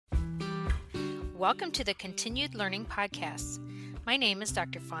Welcome to the Continued Learning Podcast. My name is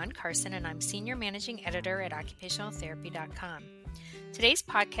Dr. Fawn Carson, and I'm Senior Managing Editor at occupationaltherapy.com. Today's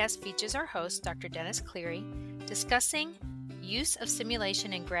podcast features our host, Dr. Dennis Cleary, discussing use of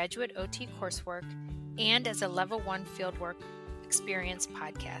simulation in graduate OT coursework and as a Level 1 Fieldwork experience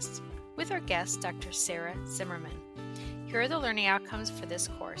podcast, with our guest, Dr. Sarah Zimmerman. Here are the learning outcomes for this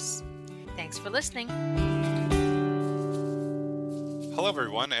course. Thanks for listening. Hello,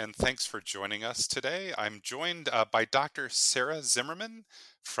 everyone, and thanks for joining us today. I'm joined by Dr. Sarah Zimmerman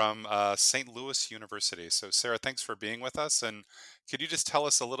from St. Louis University. So, Sarah, thanks for being with us. And could you just tell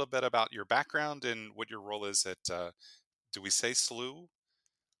us a little bit about your background and what your role is at, do we say SLU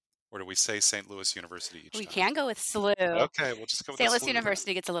or do we say St. Louis University each We time? can go with SLU. Okay, we'll just go with St. the Louis SLU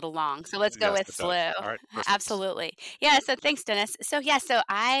University then. gets a little long, so let's go Yes, with it SLU. does. All right, perfect. Absolutely. Yeah, so thanks, Dennis.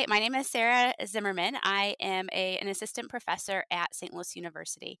 My name is Sarah Zimmerman. I am an assistant professor at St. Louis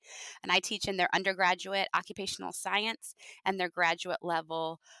University, and I teach in their undergraduate occupational science and their graduate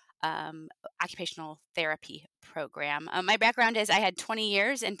level occupational therapy program. My background is I had 20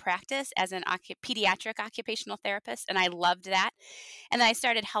 years in practice as an pediatric occupational therapist, and I loved that. And then I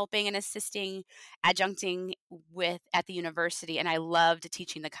started helping and assisting, adjuncting at the university, and I loved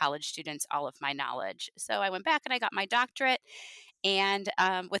teaching the college students all of my knowledge. So I went back and I got my doctorate, and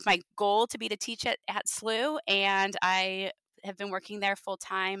with my goal to be to teach at SLU, and I have been working there full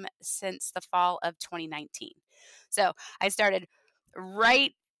time since the fall of 2019. So I started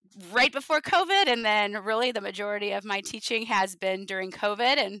right before COVID, and then really the majority of my teaching has been during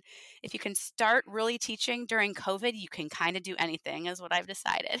COVID. And if you can start really teaching during COVID, you can kind of do anything, is what I've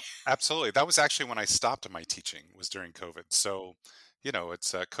decided. Absolutely. That was actually when I stopped my teaching, was during COVID. So,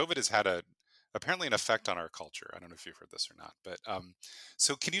 it's COVID has had apparently an effect on our culture. I don't know if you've heard this or not, but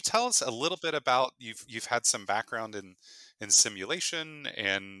so can you tell us a little bit about you've had some background in simulation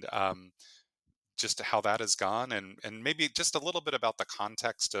and just how that has gone, and maybe just a little bit about the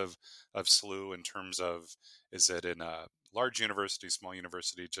context of SLU in terms of, is it in a large university, small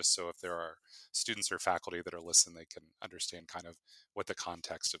university, just so if there are students or faculty that are listening, they can understand kind of what the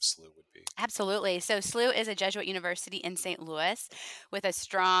context of SLU would be. Absolutely. So SLU is a Jesuit university in St. Louis with a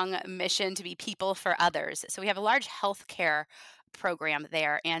strong mission to be people for others. So we have a large healthcare program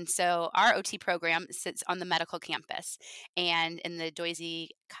there. And so our OT program sits on the medical campus and in the Doisy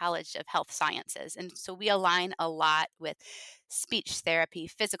College of Health Sciences. And so we align a lot with speech therapy,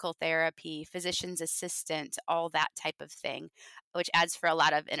 physical therapy, physician's assistant, all that type of thing, which adds for a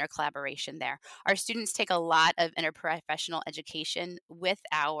lot of intercollaboration there. Our students take a lot of interprofessional education with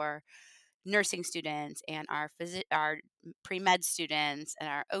our nursing students and our pre-med students and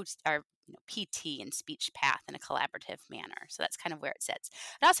our PT and speech path in a collaborative manner. So that's kind of where it sits.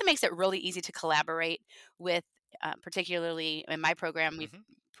 It also makes it really easy to collaborate with, particularly in my program, we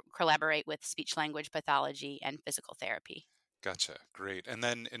collaborate with speech language pathology and physical therapy. Gotcha. Great. And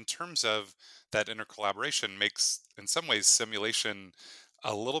then in terms of that intercollaboration makes, in some ways, simulation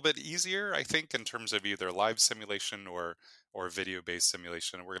a little bit easier, I think, in terms of either live simulation or video-based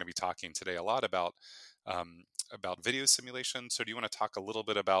simulation. We're going to be talking today a lot about video simulation. So do you want to talk a little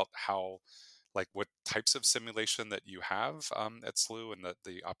bit about what types of simulation that you have at SLU and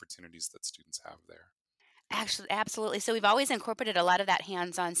the opportunities that students have there? Actually, absolutely. So we've always incorporated a lot of that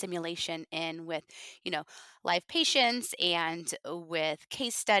hands-on simulation in with, live patients and with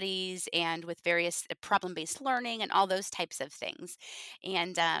case studies and with various problem-based learning and all those types of things.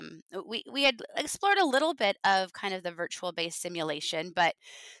 And we had explored a little bit of kind of the virtual-based simulation, but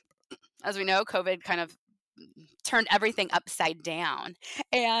as we know, COVID kind of turned everything upside down.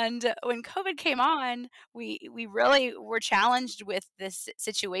 And when COVID came on, we really were challenged with this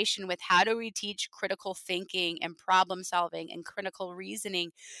situation with how do we teach critical thinking and problem solving and critical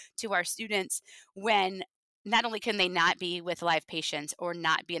reasoning to our students when not only can they not be with live patients or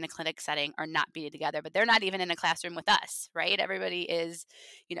not be in a clinic setting or not be together, but they're not even in a classroom with us, right? Everybody is,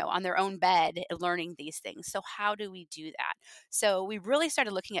 on their own bed learning these things. So how do we do that? So we really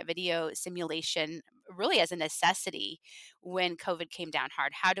started looking at video simulation really as a necessity when COVID came down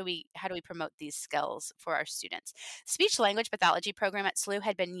hard. How do we promote these skills for our students? Speech language pathology program at SLU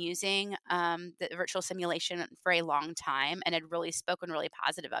had been using the virtual simulation for a long time and had really spoken really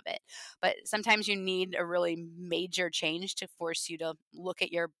positive of it. But sometimes you need a really major change to force you to look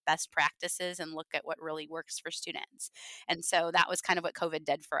at your best practices and look at what really works for students. And so that was kind of what COVID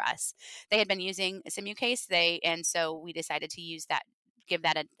did for us. They had been using SimuCase, and so we decided to use that, give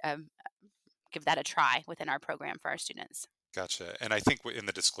that a try within our program for our students. Gotcha. And I think in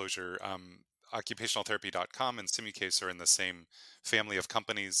the disclosure, occupationaltherapy.com and SimuCase are in the same family of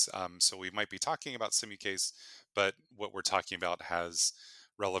companies. So we might be talking about SimuCase, but what we're talking about has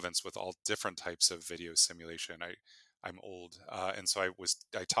relevance with all different types of video simulation. I'm old, and so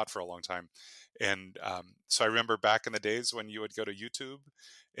I taught for a long time, and so I remember back in the days when you would go to YouTube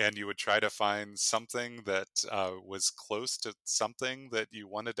and you would try to find something that was close to something that you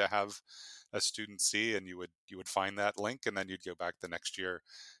wanted to have a student see, and you would find that link, and then you'd go back the next year,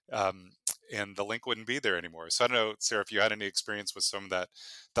 um, and the link wouldn't be there anymore. So I don't know, Sarah, if you had any experience with some of that,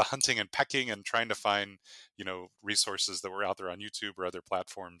 the hunting and pecking and trying to find resources that were out there on YouTube or other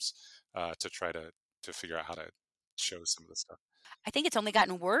platforms to try to figure out how to show some of the stuff. I think it's only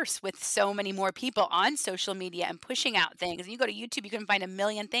gotten worse with so many more people on social media and pushing out things. And you go to YouTube, you can find a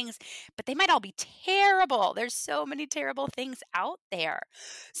million things, but they might all be terrible. There's so many terrible things out there.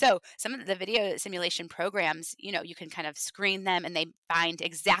 So some of the video simulation programs, you can kind of screen them and they find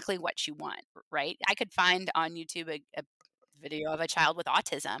exactly what you want, right? I could find on YouTube a video of a child with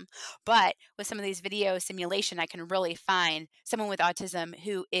autism, but with some of these video simulation, I can really find someone with autism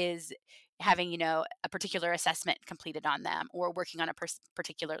who is having a particular assessment completed on them or working on a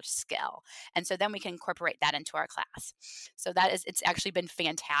particular skill, and so then we can incorporate that into our class. So it's actually been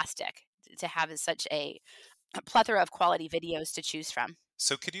fantastic to have such a plethora of quality videos to choose from.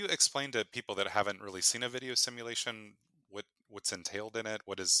 So could you explain to people that haven't really seen a video simulation what's entailed in it?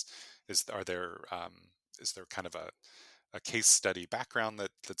 Are there is there kind of a case study background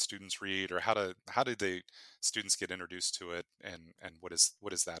that students read, or how did the students get introduced to it, and what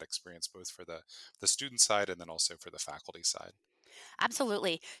is that experience both for the student side and then also for the faculty side?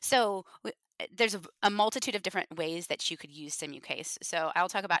 Absolutely. So there's a multitude of different ways that you could use SimuCase. So I'll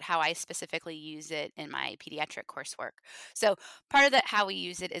talk about how I specifically use it in my pediatric coursework. So part of how we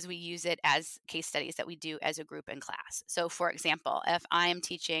use it is we use it as case studies that we do as a group in class. So for example, if I'm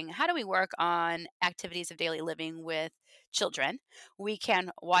teaching how do we work on activities of daily living with children, we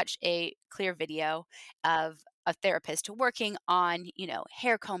can watch a clear video of a therapist working on,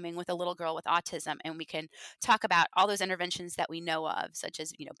 hair combing with a little girl with autism. And we can talk about all those interventions that we know of, such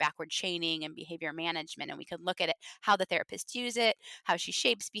as, backward chaining and behavior management. And we can look at it, how the therapists use it, how she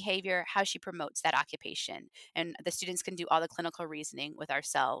shapes behavior, how she promotes that occupation. And the students can do all the clinical reasoning with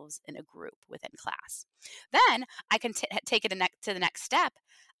ourselves in a group within class. Then I can take it to the next step,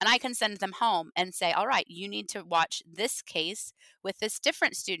 and I can send them home and say, all right, you need to watch this case with this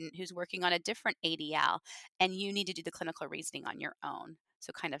different student who's working on a different ADL, and you need to do the clinical reasoning on your own.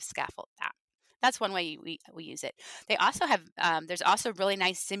 So kind of scaffold that. That's one way we use it. They also have, there's also really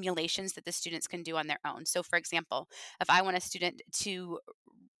nice simulations that the students can do on their own. So for example, if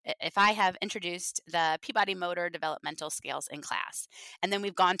I have introduced the Peabody Motor Developmental Scales in class, and then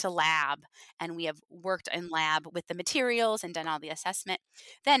we've gone to lab and we have worked in lab with the materials and done all the assessment,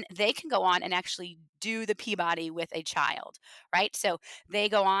 then they can go on and actually do the Peabody with a child, right? So they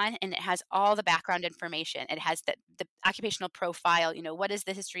go on and it has all the background information. It has the occupational profile, what is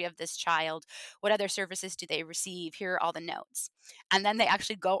the history of this child? What other services do they receive? Here are all the notes. And then they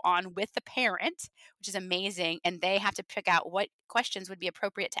actually go on with the parent, which is amazing, and they have to pick out what questions would be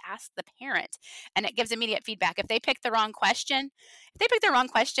appropriate to ask the parent. And it gives immediate feedback. If they pick the wrong question,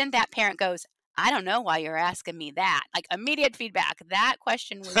 that parent goes, I don't know why you're asking me that. Like immediate feedback. That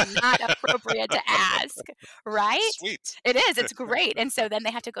question was not appropriate to ask, right? Sweet. It is. It's great. And so then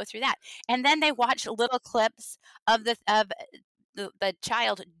they have to go through that. And then they watch little clips of the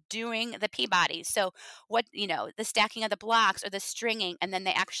child doing the Peabody. So what, the stacking of the blocks or the stringing, and then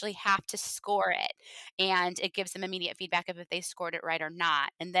they actually have to score it. And it gives them immediate feedback of if they scored it right or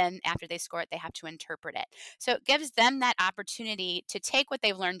not. And then after they score it, they have to interpret it. So it gives them that opportunity to take what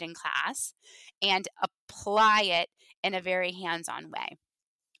they've learned in class and apply it in a very hands-on way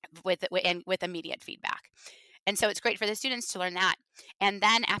with immediate feedback. And so it's great for the students to learn that. And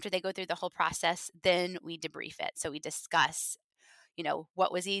then after they go through the whole process, then we debrief it. So we discuss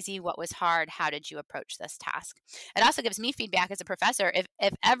what was easy, what was hard, how did you approach this task? It also gives me feedback as a professor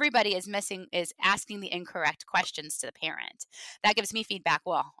if everybody is asking the incorrect questions to the parent. That gives me feedback.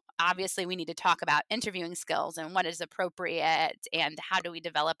 Well, obviously we need to talk about interviewing skills and what is appropriate and how do we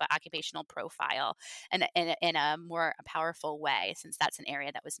develop an occupational profile in a more powerful way, since that's an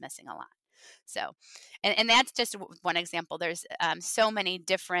area that was missing a lot. So, and that's just one example. There's so many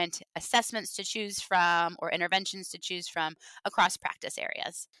different assessments to choose from or interventions to choose from across practice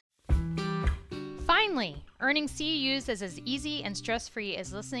areas. Finally, earning CEUs is as easy and stress-free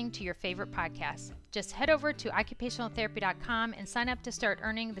as listening to your favorite podcast. Just head over to occupationaltherapy.com and sign up to start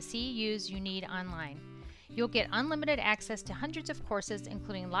earning the CEUs you need online. You'll get unlimited access to hundreds of courses,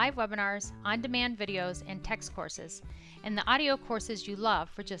 including live webinars, on-demand videos, and text courses, and the audio courses you love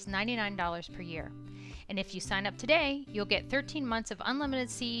for just $99 per year. And if you sign up today, you'll get 13 months of unlimited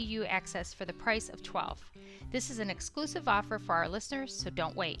CEU access for the price of 12. This is an exclusive offer for our listeners, so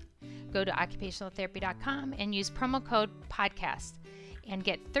don't wait. Go to occupationaltherapy.com and use promo code PODCAST and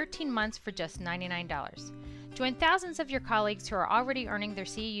get 13 months for just $99. Join thousands of your colleagues who are already earning their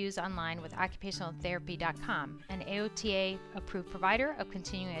CEUs online with occupationaltherapy.com, an AOTA-approved provider of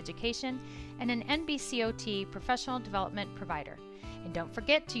continuing education and an NBCOT professional development provider. And don't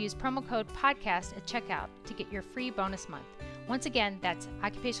forget to use promo code PODCAST at checkout to get your free bonus month. Once again, that's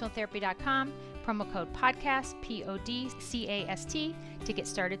occupationaltherapy.com, promo code PODCAST, PODCAST, to get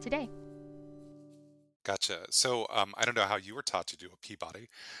started today. Gotcha. So I don't know how you were taught to do a Peabody,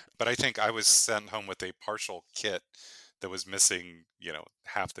 but I think I was sent home with a partial kit that was missing,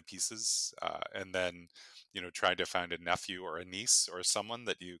 half the pieces, and then, tried to find a nephew or a niece or someone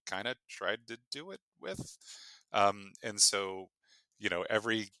that you kind of tried to do it with. And so,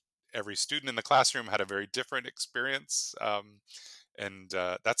 every student in the classroom had a very different experience, and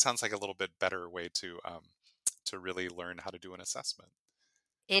that sounds like a little bit better way to really learn how to do an assessment.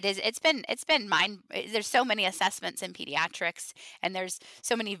 It is. It's been mine. There's so many assessments in pediatrics, and there's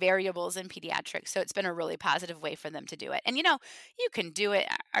so many variables in pediatrics. So it's been a really positive way for them to do it. And you can do it.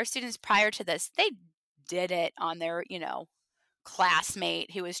 Our students prior to this, they did it on their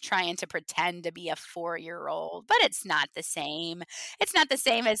classmate who was trying to pretend to be a 4-year-old, but it's not the same. It's not the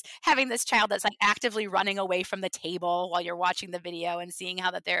same as having this child that's like actively running away from the table while you're watching the video and seeing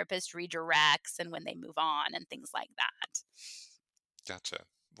how the therapist redirects and when they move on and things like that. Gotcha.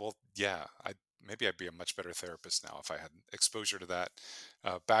 Well, yeah, maybe I'd be a much better therapist now if I had exposure to that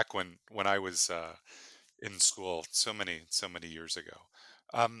back when I was in school so many years ago.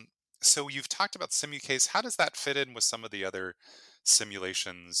 Um, so you've talked about SimuCase. How does that fit in with some of the other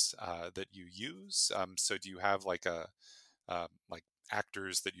simulations that you use? So do you have like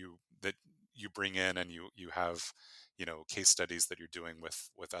actors that you bring in, and you have case studies that you're doing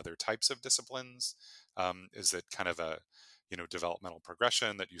with other types of disciplines? Is it kind of a developmental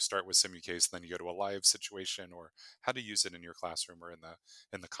progression that you start with SimuCase, then you go to a live situation, or how to use it in your classroom or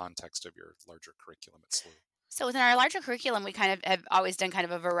in the context of your larger curriculum at SLU? So within our larger curriculum, we kind of have always done kind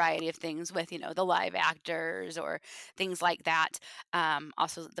of a variety of things with, the live actors or things like that.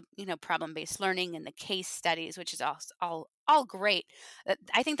 Also the, problem-based learning and the case studies, which is all great.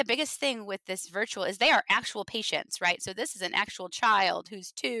 I think the biggest thing with this virtual is they are actual patients, right? So this is an actual child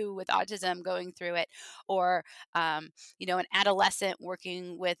who's 2 with autism going through it, or, an adolescent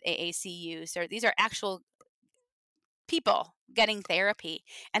working with AACU. So these are actual people getting therapy,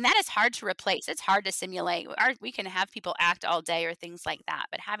 and that is hard to replace. It's hard to simulate. We can have people act all day or things like that,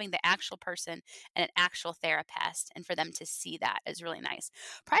 but having the actual person and an actual therapist, and for them to see that is really nice.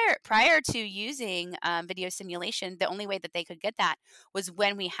 Prior to using video simulation, the only way that they could get that was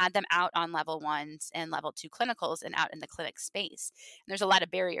when we had them out on level 1s and level 2 clinicals and out in the clinic space. And there's a lot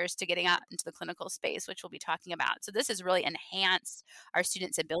of barriers to getting out into the clinical space, which we'll be talking about. So this has really enhanced our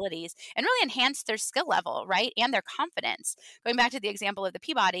students' abilities and really enhanced their skill level, right, and their confidence. Going back to the example of the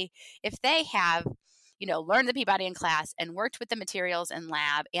Peabody, if they have, learned the Peabody in class and worked with the materials in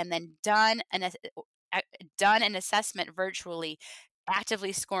lab and then done an assessment virtually,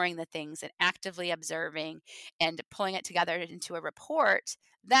 actively scoring the things and actively observing and pulling it together into a report,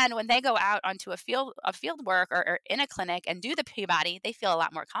 then when they go out onto a field work or in a clinic and do the Peabody, they feel a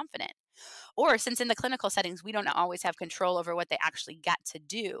lot more confident. Or since in the clinical settings, we don't always have control over what they actually get to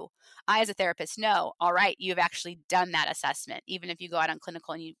do, I, as a therapist, know, all right, you've actually done that assessment, even if you go out on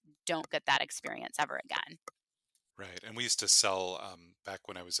clinical and you don't get that experience ever again. Right. And we used to sell back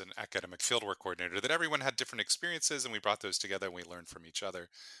when I was an academic fieldwork coordinator that everyone had different experiences, and we brought those together and we learned from each other,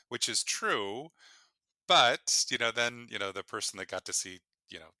 which is true. But, then, the person that got to see,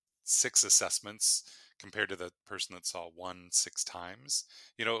 6 assessments compared to the person that saw 1 6 times,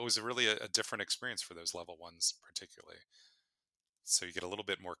 it was really a different experience for those level 1s particularly. So you get a little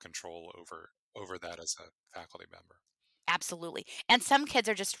bit more control over that as a faculty member. Absolutely. And some kids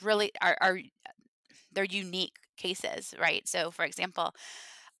are just really are they're unique cases, right? So for example,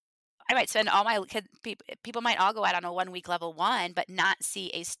 I might spend all my people might all go out on a 1-week level 1, but not see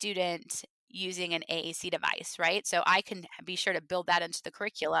a student using an AAC device, right? So I can be sure to build that into the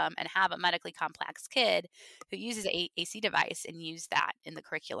curriculum and have a medically complex kid who uses an AAC device and use that in the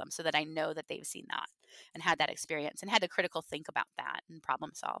curriculum so that I know that they've seen that and had that experience and had to critical think about that and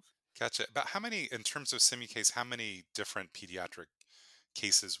problem solve. Gotcha. But in terms of SimuCase, how many different pediatric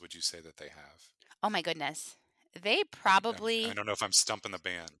cases would you say that they have? Oh my goodness. They I probably don't know if I'm stumping the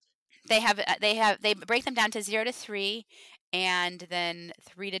band. they break them down to 0 to 3 and then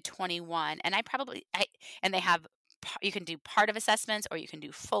 3 to 21. And and they have you can do part of assessments or you can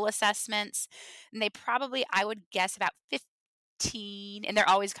do full assessments. And they probably, I would guess, about 15, and they're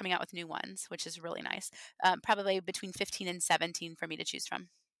always coming out with new ones, which is really nice. Probably between 15 and 17 for me to choose from.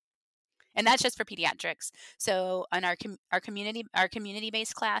 And that's just for pediatrics. So on our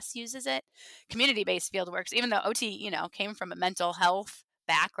community-based class uses it. Community-based Fieldworks, even though OT, came from a mental health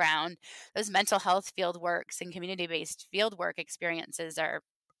background, those mental health fieldworks and community-based fieldwork experiences are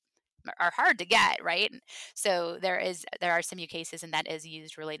hard to get, right? So there are some use cases, and that is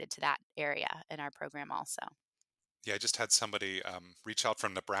used related to that area in our program also. Yeah, I just had somebody reach out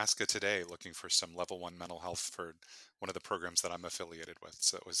from Nebraska today looking for some level one mental health for one of the programs that I'm affiliated with.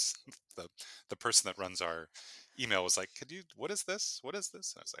 So it was the person that runs our email was like, what is this? What is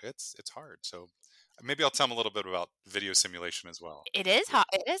this? And I was like, it's hard. So maybe I'll tell them a little bit about video simulation as well. It is hard.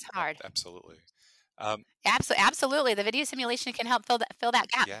 It is hard. Absolutely. Um, Absolutely. The video simulation can help fill that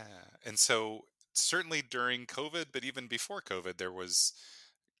gap. yeah. And so certainly during COVID, but even before COVID, there was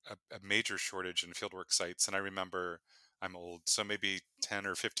a major shortage in fieldwork sites. And I remember, I'm old, so maybe 10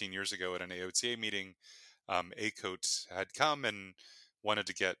 or 15 years ago at an AOTA meeting, ACOT had come and wanted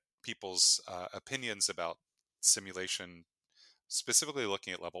to get people's opinions about simulation, specifically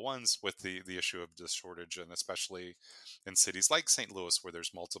looking at level ones with the issue of the shortage, and especially in cities like St. Louis where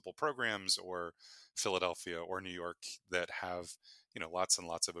there's multiple programs, or Philadelphia or New York that have lots and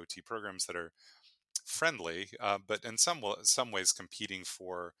lots of OT programs that are friendly, but in some ways competing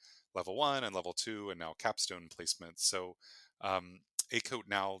for level one and level two, and now capstone placement. So ACOT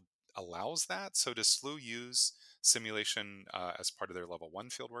now allows that. So does SLU use simulation as part of their level one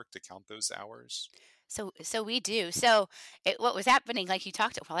fieldwork to count those hours? So we do. So what was happening, like you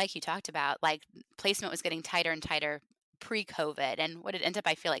talked about, like placement was getting tighter and tighter pre-COVID, and what it ended up,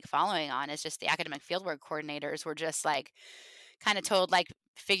 I feel like, following on is just the academic fieldwork coordinators were just like kind of told, like,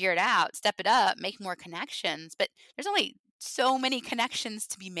 figure it out, step it up, make more connections. But there's only so many connections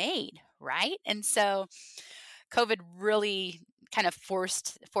to be made, right? And so COVID really kind of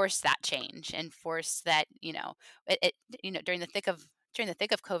forced that change, and forced that, during the thick of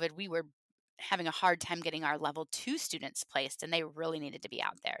COVID, we were having a hard time getting our level 2 students placed, and they really needed to be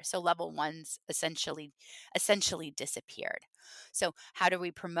out there. So level 1s essentially disappeared. So how do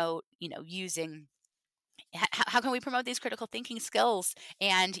we promote, using how can we promote these critical thinking skills,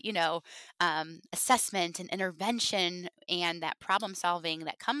 and assessment and intervention, and that problem solving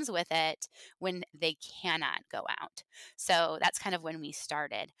that comes with it when they cannot go out? So that's kind of when we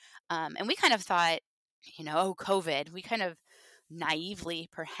started, and we kind of thought, oh, COVID, we kind of naively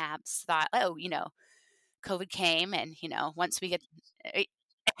perhaps thought, oh, COVID came, and once we get it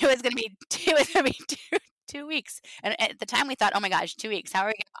was going to be two weeks. And at the time we thought, oh my gosh, 2 weeks, how are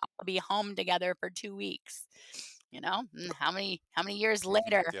we going to be home together for 2 weeks? How many years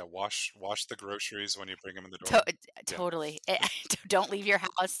later? Yeah, wash the groceries when you bring them in the door. Totally. Don't leave your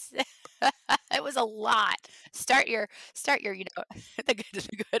house. It was a lot. Start your the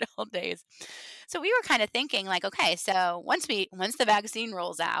good old days. So we were kind of thinking, like, okay, so once the vaccine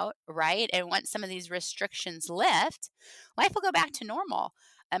rolls out, right, and once some of these restrictions lift, life will go back to normal.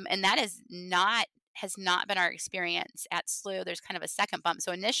 And that has not been our experience at SLU. There's kind of a second bump.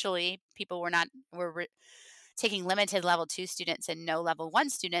 So initially, people were taking limited level 2 students and no level 1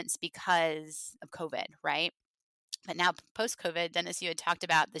 students because of COVID, right? But now, post-COVID, Dennis, you had talked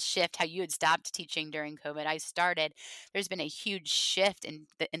about the shift, how you had stopped teaching during COVID. I started. There's been a huge shift in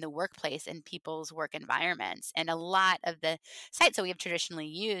the workplace and people's work environments. And a lot of the sites that we have traditionally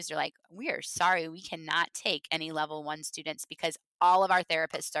used are like, we are sorry, we cannot take any level 1 students because all of our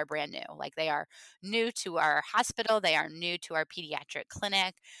therapists are brand new. Like, they are new to our hospital. They are new to our pediatric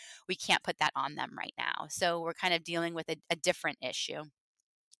clinic. We can't put that on them right now. So we're kind of dealing with a different issue.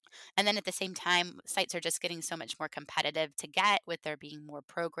 And then at the same time, sites are just getting so much more competitive to get, with there being more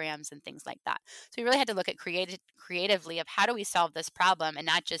programs and things like that. So we really had to look at creatively of how do we solve this problem, and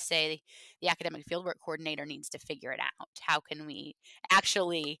not just say the academic fieldwork coordinator needs to figure it out. How can we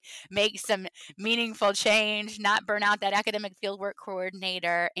actually make some meaningful change, not burn out that academic fieldwork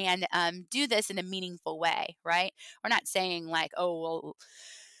coordinator, and do this in a meaningful way, right? We're not saying like, oh, well,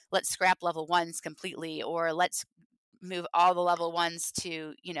 let's scrap level 1s completely, or let's move all the level 1s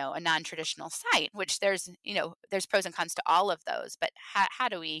to, a non-traditional site, which there's pros and cons to all of those. But how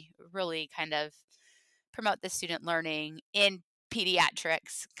do we really kind of promote the student learning in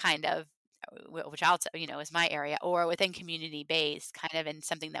pediatrics, kind of, which also, is my area, or within community based, kind of in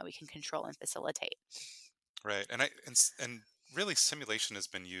something that we can control and facilitate. Right. And really simulation has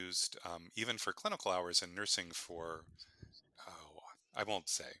been used even for clinical hours in nursing for, I won't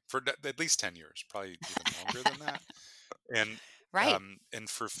say, for at least 10 years, probably even longer than that. And Right. and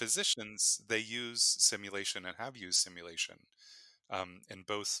for physicians, they use simulation and have used simulation in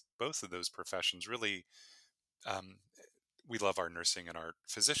both of those professions. Really, um, we love our nursing and our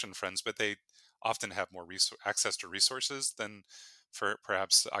physician friends, but they often have more access to resources than for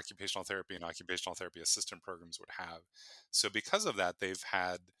perhaps occupational therapy and occupational therapy assistant programs would have. So because of that, they've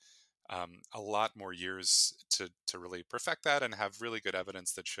had a lot more years to really perfect that and have really good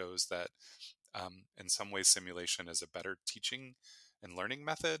evidence that shows that in some ways simulation is a better teaching and learning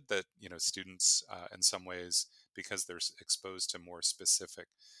method, that students in some ways, because they're exposed to more specific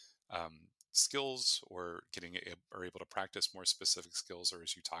skills, or are able to practice more specific skills, or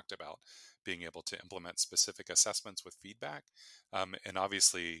as you talked about, being able to implement specific assessments with feedback. And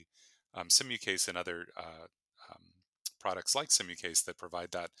obviously Simucase and other um, products like Simucase that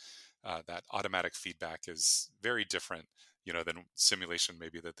provide that automatic feedback is very different than simulation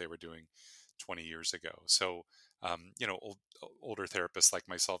maybe that they were doing 20 years ago. So older therapists like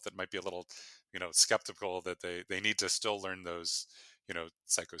myself that might be a little skeptical that they need to still learn those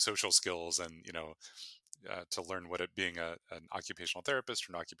psychosocial skills, and to learn what it being an occupational therapist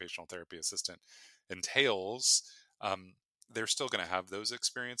or an occupational therapy assistant entails. They're still going to have those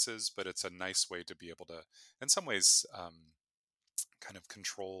experiences, but it's a nice way to be able to, in some ways, kind of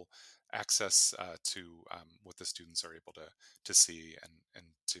control access to what the students are able to see and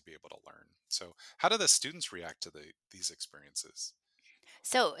to be able to learn. So how do the students react to these experiences?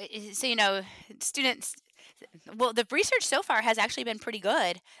 So students, well, the research so far has actually been pretty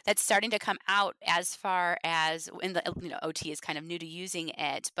good. That's starting to come out as far as in the OT is kind of new to using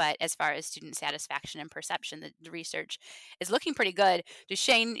it, but as far as student satisfaction and perception, the research is looking pretty good.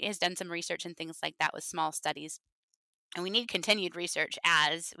 Duchesne has done some research and things like that with small studies. And we need continued research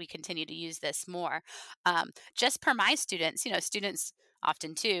as we continue to use this more. Just per my students, students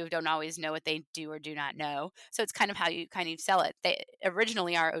often too don't always know what they do or do not know. So it's kind of how you kind of sell it. They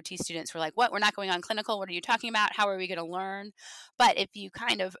originally, our OT students were like, "What? We're not going on clinical. What are you talking about? How are we going to learn?" But if you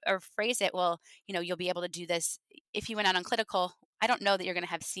kind of or phrase it, well, you'll be able to do this if you went out on clinical. I don't know that you're going to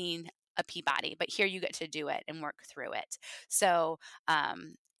have seen a Peabody, but here you get to do it and work through it. So,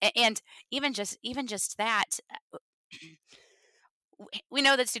 and even just that, we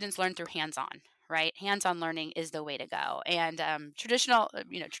know that students learn through hands-on, right? Hands-on learning is the way to go. And traditional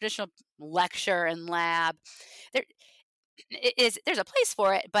lecture and lab, there there's a place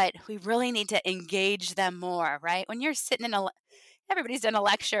for it, but we really need to engage them more, right? When you're sitting in everybody's done a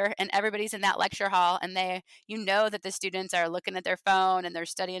lecture and everybody's in that lecture hall, and that the students are looking at their phone and they're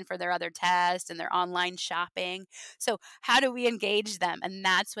studying for their other test and they're online shopping. So how do we engage them? And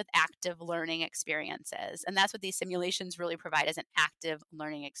that's with active learning experiences, and that's what these simulations really provide, as an active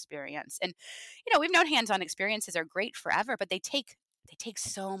learning experience. And we've known hands-on experiences are great forever, but they take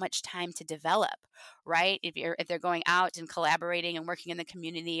so much time to develop, right? If they're going out and collaborating and working in the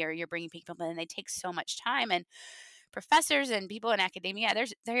community, or you're bringing people in, they take so much time. And professors and people in academia,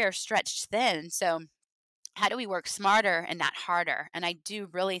 they are stretched thin. So how do we work smarter and not harder? And I do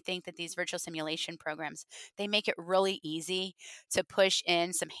really think that these virtual simulation programs, they make it really easy to push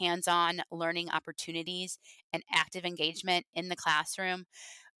in some hands-on learning opportunities and active engagement in the classroom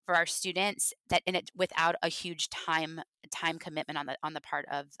for our students, that in it without a huge time commitment on the part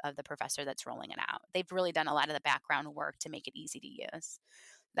of the professor that's rolling it out. They've really done a lot of the background work to make it easy to use.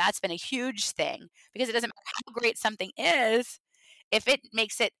 That's been a huge thing, because it doesn't matter how great something is, if it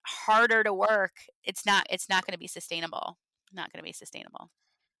makes it harder to work, it's not going to be sustainable. Not going to be sustainable.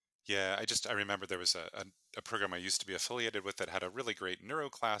 Yeah, I remember there was a program I used to be affiliated with that had a really great neuro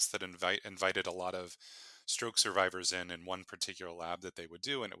class that invited a lot of stroke survivors in one particular lab that they would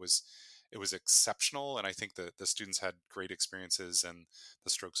do, and it was exceptional. And I think the students had great experiences, and the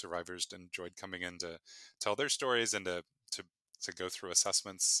stroke survivors enjoyed coming in to tell their stories and to go through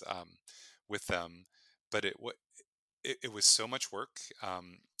assessments with them. But it was so much work.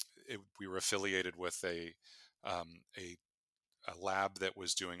 We were affiliated with a lab that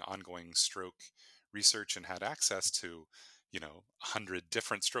was doing ongoing stroke research and had access to 100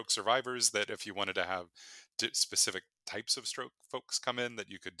 different stroke survivors, that if you wanted to have specific types of stroke folks come in, that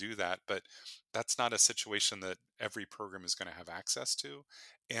you could do that. But that's not a situation that every program is going to have access to,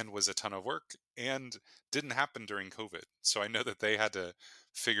 and was a ton of work, and didn't happen during COVID. So I know that they had to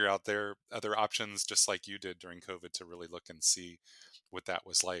figure out their other options, just like you did during COVID, to really look and see what that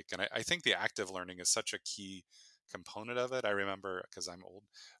was like. And I think the active learning is such a key component of it. I remember, because I'm old,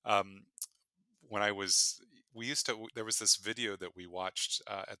 um, when there was this video that we watched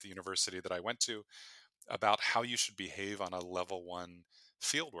at the university that I went to, about how you should behave on a level 1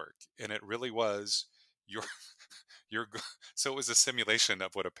 fieldwork. And it really was your, so it was a simulation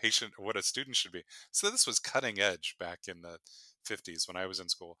of what a student should be. So this was cutting edge back in the 50s when I was in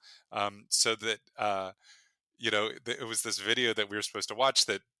school. So that, it was this video that we were supposed to watch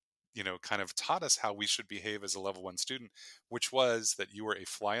that kind of taught us how we should behave as a level one student, which was that you were a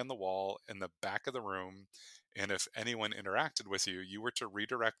fly on the wall in the back of the room. And if anyone interacted with you, you were to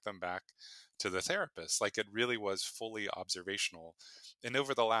redirect them back to the therapist. Like, it really was fully observational. And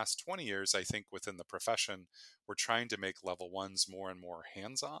over the last 20 years, I think within the profession, we're trying to make level ones more and more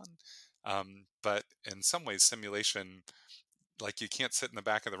hands on. But in some ways, simulation, like, you can't sit in the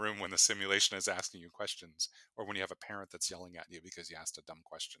back of the room when the simulation is asking you questions, or when you have a parent that's yelling at you because you asked a dumb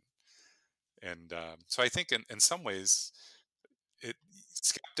question. And so I think in some ways, it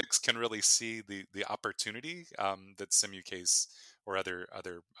skeptics can really see the opportunity that SimuCase or other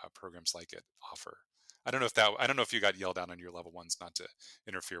programs like it offer. I don't know if you got yelled at on your level ones not to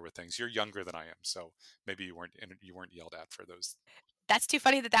interfere with things. You're younger than I am, so maybe you weren't yelled at for those. That's too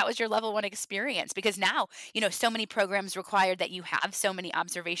funny that that was your level 1 experience, because now, so many programs require that you have so many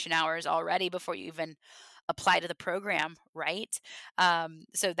observation hours already before you even apply to the program, right?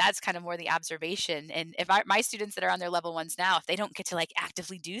 So that's kind of more the observation. And if my students that are on their level 1s now, if they don't get to like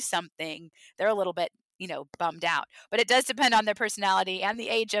actively do something, they're a little bit, bummed out. But it does depend on their personality and the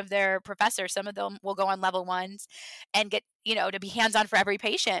age of their professor. Some of them will go on level 1s and get, to be hands-on for every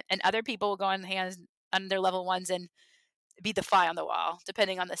patient, and other people will go on their level 1s and be the fly on the wall,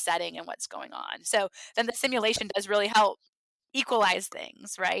 depending on the setting and what's going on. So then the simulation does really help equalize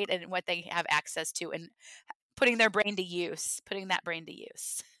things, right? And what they have access to, and putting that brain to use.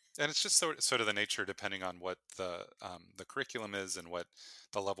 And it's just sort of the nature, depending on what the curriculum is and what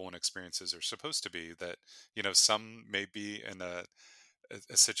the level one experiences are supposed to be. That some may be in a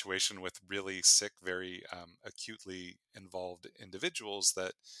situation with really sick, very acutely involved individuals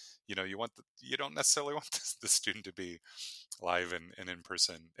that you don't necessarily want the student to be live and in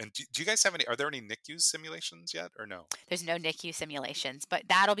person. And do you guys have any? Are there any NICU simulations yet, or no? There's no NICU simulations, but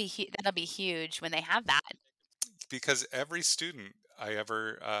that'll be huge when they have that. Because every student I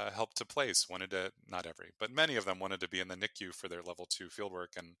ever helped to place wanted to, not every, but many of them wanted to be in the NICU for their level 2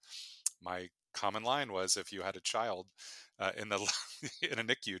 fieldwork. And my common line was, if you had a child in the in a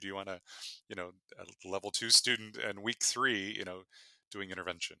NICU, do you want a level 2 student in week 3, doing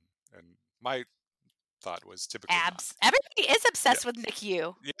intervention? And my thought was typically not. Everybody is Yeah, obsessed with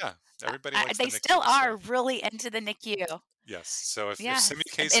NICU. yeah, everybody likes the They still NICU. are really into the NICU. Yes. So if Yes,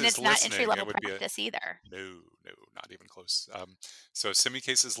 SimuCase and is it's not listening, entry-level it would be practice either. no, not even close. So if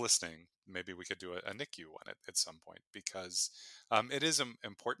SimuCase is listening, maybe we could do a NICU one at some point, because it is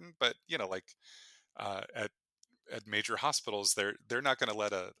important. But like at major hospitals, they're not going to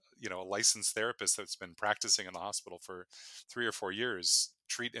let a licensed therapist that's been practicing in the hospital for 3 or 4 years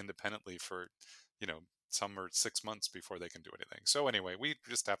treat independently for some or 6 months before they can do anything. So anyway, we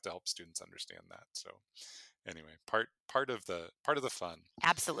just have to help students understand that. So anyway, part of the fun.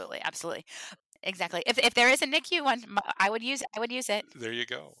 Absolutely, absolutely. Exactly. If there is a NICU one, I would use it. There you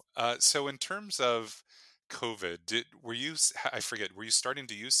go. So in terms of COVID, I forget, were you starting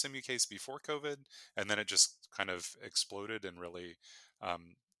to use SimuCase before COVID, and then it just kind of exploded and really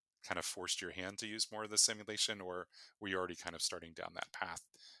um, kind of forced your hand to use more of the simulation, or were you already kind of starting down that path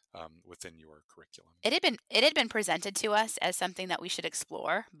within your curriculum? It had been presented to us as something that we should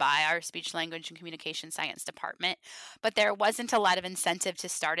explore by our speech language and communication science department, but there wasn't a lot of incentive to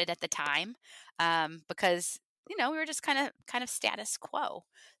start it at the time, because we were just kind of status quo.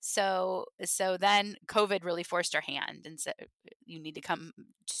 So then COVID really forced our hand and said, you need to come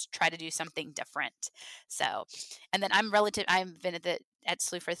just try to do something different. So, and then I've been at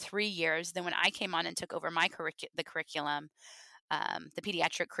SLU for 3 years. Then when I came on and took over the curriculum, the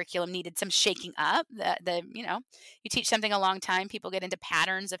pediatric curriculum needed some shaking up. You teach something a long time, people get into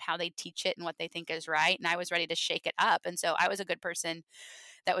patterns of how they teach it and what they think is right. And I was ready to shake it up. And so I was a good person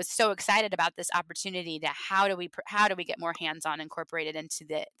that was so excited about this opportunity to how do we get more hands-on incorporated into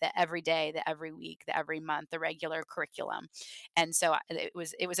the every day, the every week, the every month, the regular curriculum. And so it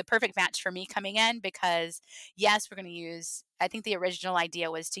was a perfect match for me coming in, because yes, we're going to use, I think the original idea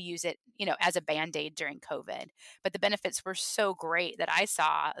was to use it, as a Band-Aid during COVID, but the benefits were so great that I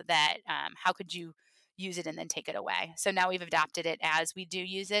saw that how could you use it and then take it away? So now we've adopted it as we do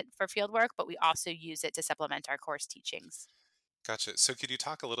use it for fieldwork, but we also use it to supplement our course teachings. Gotcha. So could you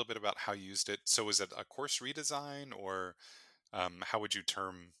talk a little bit about how you used it? So was it a course redesign, or how would you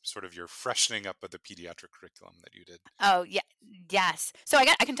term sort of your freshening up of the pediatric curriculum that you did? Oh, yeah. Yes. So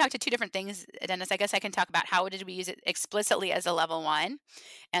I can talk to two different things, Dennis. I guess I can talk about how did we use it explicitly as a level 1,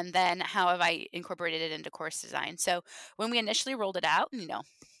 and then how have I incorporated it into course design. So when we initially rolled it out,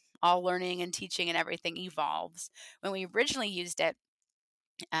 all learning and teaching and everything evolves. When we originally used it,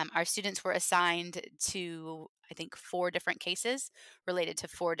 our students were assigned to I think 4 different cases related to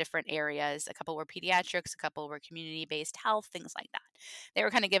 4 different areas. A couple were pediatrics, a couple were community-based health, things like that. They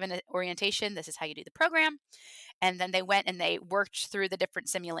were kind of given an orientation. This is how you do the program. And then they went and they worked through the different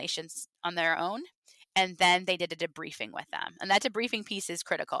simulations on their own. And then they did a debriefing with them. And that debriefing piece is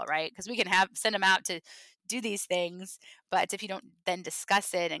critical, right? Because we can send them out to do these things, but if you don't then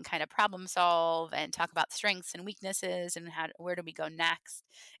discuss it and kind of problem solve and talk about strengths and weaknesses and where do we go next,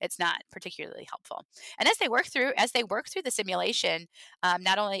 it's not particularly helpful. And as they work through the simulation,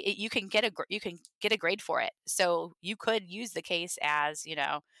 not only you can get a grade for it, so you could use the case as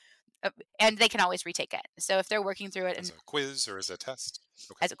and they can always retake it. So if they're working through it As a quiz or as a test?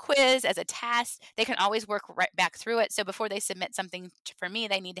 Okay. as a quiz, as a test, they can always work right back through it. So before they submit something for me,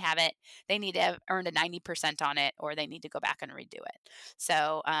 they need to have earned a 90% on it, or they need to go back and redo it.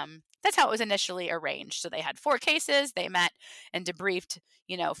 So that's how it was initially arranged. So they had 4 cases, they met and debriefed,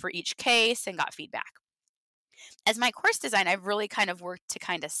 for each case and got feedback. As my course design, I've really kind of worked to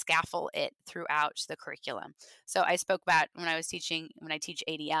kind of scaffold it throughout the curriculum. So I spoke about when I teach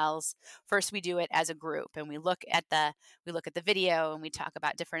ADLs, first we do it as a group and we look at the video and we talk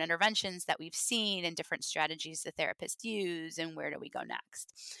about different interventions that we've seen and different strategies the therapists use and where do we go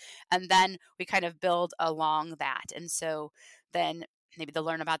next. And then we kind of build along that. And so then maybe they'll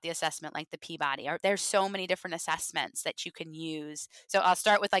learn about the assessment like the Peabody. There's so many different assessments that you can use. So I'll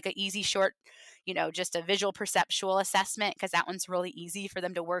start with like an easy short, just a visual perceptual assessment, because that one's really easy for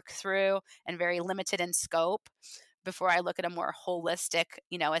them to work through and very limited in scope, before I look at a more holistic,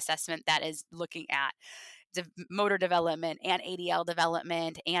 assessment that is looking at motor development and ADL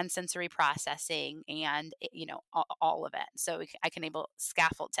development and sensory processing and, all of it. So I can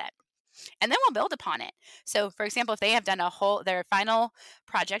scaffold it. And then we'll build upon it. So, for example, if they have done their final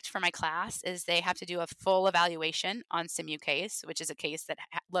project for my class is they have to do a full evaluation on SimuCase, which is a case that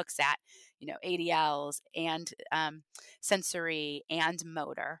looks at, ADLs and sensory and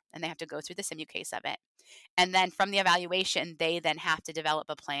motor, and they have to go through the SimuCase of it. And then from the evaluation, they then have to develop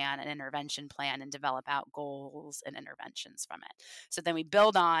a plan, an intervention plan, and develop out goals and interventions from it. So then we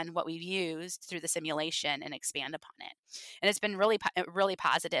build on what we've used through the simulation and expand upon it. And it's been really, really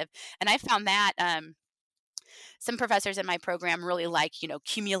positive. And I found that some professors in my program really like,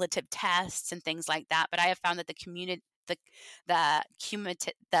 cumulative tests and things like that. But I have found that the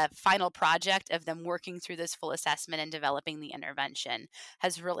final project of them working through this full assessment and developing the intervention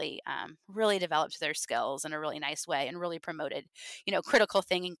has really, really developed their skills in a really nice way and really promoted, critical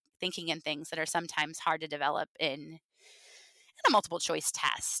thinking and things that are sometimes hard to develop in a multiple choice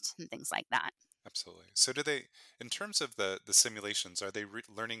test and things like that. Absolutely. So in terms of the simulations, are they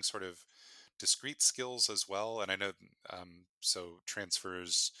learning sort of discrete skills as well? And I know, so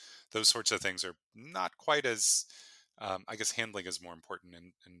transfers, those sorts of things are not quite as, I guess handling is more important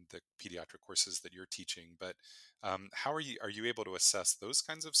in the pediatric courses that you're teaching, but how are you able to assess those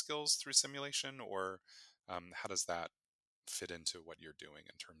kinds of skills through simulation, or how does that fit into what you're doing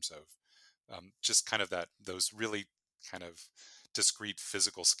in terms of just kind of those really kind of discrete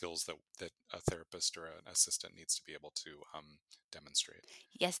physical skills that a therapist or an assistant needs to be able to demonstrate?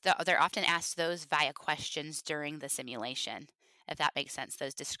 Yes, they're often asked those via questions during the simulation, if that makes sense,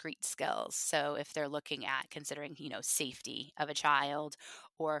 those discrete skills. So if they're looking at considering, safety of a child,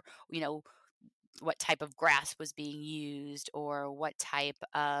 or, what type of grasp was being used, or what type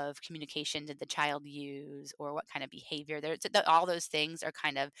of communication did the child use, or what kind of behavior all those things are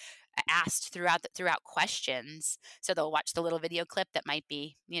kind of asked throughout questions. So they'll watch the little video clip that might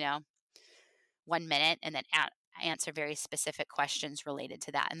be 1 minute, and then answer very specific questions related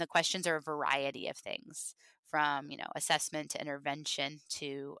to that. And the questions are a variety of things, from assessment to intervention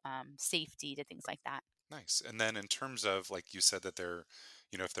to safety to things like that. Nice. And then in terms of, like you said, that they're,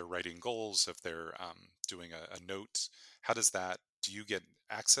 if they're writing goals, if they're doing a note, how does that, do you get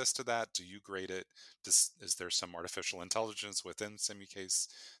access to that? Do you grade it? Is there some artificial intelligence within SimuCase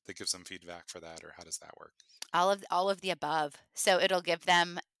that gives them feedback for that, or how does that work? All of the above. So it'll give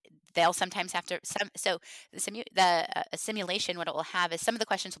them. They'll sometimes have to so a simulation, what it will have is some of the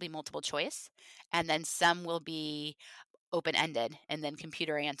questions will be multiple choice, and then some will be open-ended and then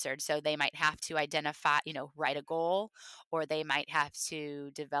computer answered. So they might have to identify, write a goal, or they might have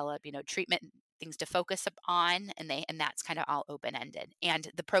to develop, treatment things to focus on, and that's kind of all open-ended. And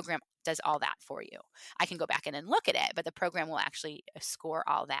the program does all that for you. I can go back in and look at it, but the program will actually score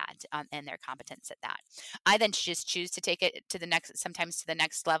all that and their competence at that. I then just choose to take it to sometimes to the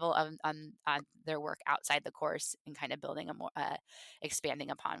next level of on their work outside the course, and kind of building a more expanding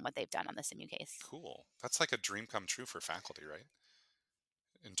upon what they've done on the SimuCase. Cool. That's like a dream come true for faculty, right?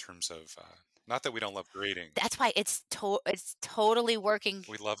 In terms of, not that we don't love grading. That's why it's totally working.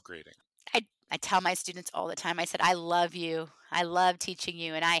 We love grading. I tell my students all the time, I said, "I love you. I love teaching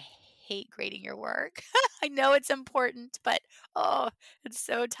you, and I hate grading your work." I know it's important, but, oh, it's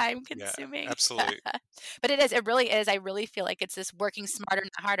so time Yeah, consuming. absolutely. But it is, it really is. I really feel like it's this working smarter,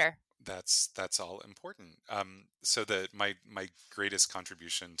 not harder. That's all important. So my greatest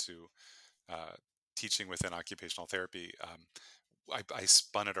contribution to uh, teaching within occupational therapy, I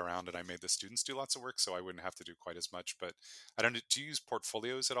spun it around and I made the students do lots of work, so I wouldn't have to do quite as much. But I don't. Do you use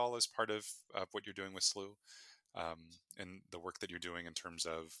portfolios at all as part of what you're doing with SLU? And the work that you're doing in terms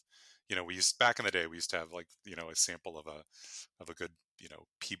of, we used back in the day, we used to have like, a sample of a good,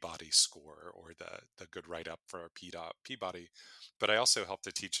 Peabody score or the good write up for our Peabody. But I also helped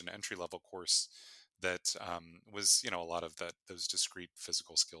to teach an entry level course that was, a lot of those discrete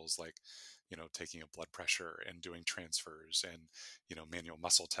physical skills like, taking a blood pressure and doing transfers and, manual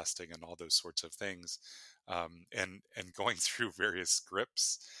muscle testing and all those sorts of things. And going through various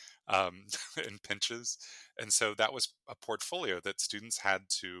grips um, and pinches. And so that was a portfolio that students had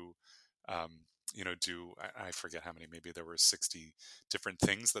to, do, I forget how many, maybe there were 60 different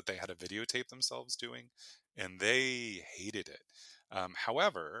things that they had to videotape themselves doing, and they hated it.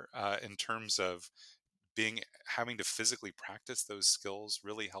 However, in terms of having to physically practice those skills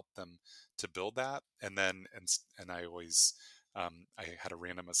really helped them to build that. And then, and I always, I had a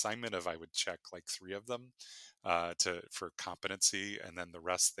random assignment of I would check like 3 of them for competency, and then the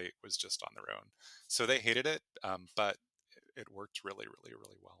rest they was just on their own. So they hated it, but it worked really, really,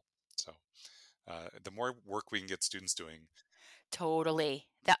 really well. So the more work we can get students doing. Totally.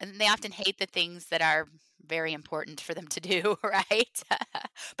 And they often hate the things that are very important for them to do, right?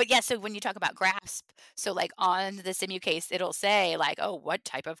 But yeah, so when you talk about grasp, so like on the Simu case, it'll say like, "Oh, what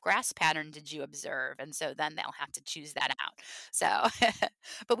type of grasp pattern did you observe?" And so then they'll have to choose that out. So,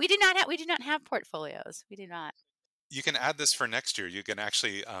 but we do not have portfolios. We do not. You can add this for next year. You can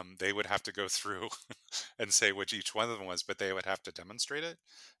actually, they would have to go through and say which each one of them was, but they would have to demonstrate it.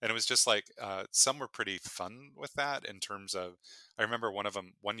 And it was just like, some were pretty fun with that in terms of, I remember one of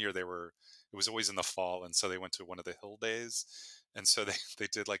them, one year it was always in the fall. And so they went to one of the hill days. And so they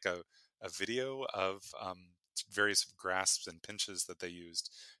did like a video of, various grasps and pinches that they used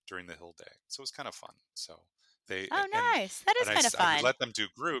during the hill day. So it was kind of fun. So they, Oh, and, nice. That is kind of I would fun. let them do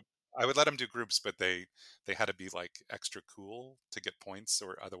I would let them do groups, but they had to be like extra cool to get points,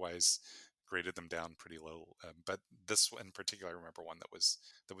 or otherwise graded them down pretty low. But this in particular, I remember one that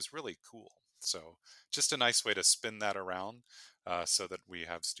was really cool. So just a nice way to spin that around, so that we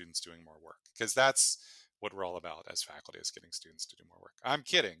have students doing more work, because that's what we're all about as faculty, is getting students to do more work. I'm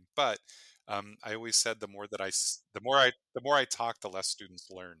kidding, but I always said the more I talked, the less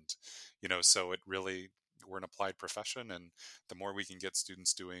students learned. So it really, we're an applied profession, and the more we can get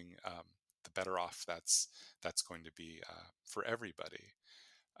students doing, the better off that's going to be, for everybody.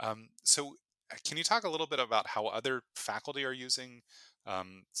 So, can you talk a little bit about how other faculty are using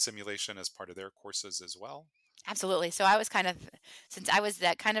simulation as part of their courses as well? Absolutely. So I was kind of, since I was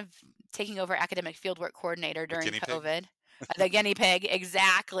that kind of taking over academic fieldwork coordinator The during guinea pig? COVID, the guinea pig,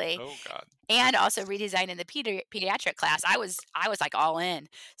 exactly. Oh God. And also redesigning the pediatric class. I was like all in.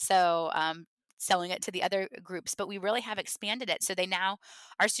 So selling it to the other groups, but we really have expanded it. So they now,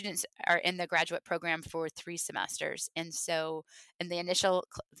 our students are in the graduate program for 3 semesters, and so in the initial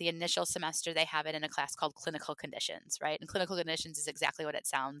semester they have it in a class called clinical conditions, right? And clinical conditions is exactly what it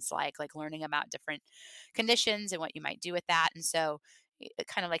sounds like learning about different conditions and what you might do with that. And so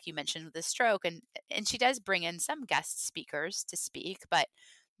kind of like you mentioned with the stroke, and she does bring in some guest speakers to speak, but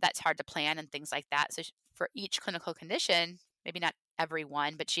that's hard to plan and things like that. So for each clinical condition, maybe not every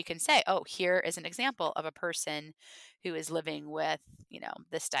one, but she can say, "Oh, here is an example of a person who is living with,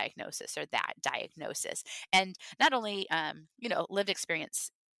 this diagnosis or that diagnosis." And not only, lived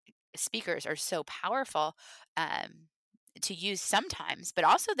experience speakers are so powerful um, to use sometimes, but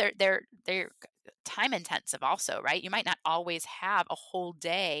also they're time intensive also, right? You might not always have a whole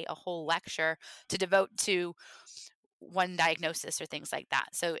day, a whole lecture to devote to one diagnosis or things like that.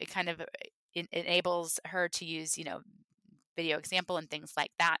 So it kind of enables her to use, video example and things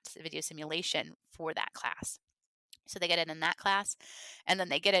like that, video simulation for that class. So they get it in that class, and then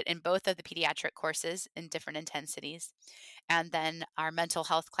they get it in both of the pediatric courses in different intensities. And then our mental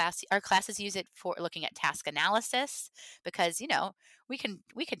health class, our classes use it for looking at task analysis, because we can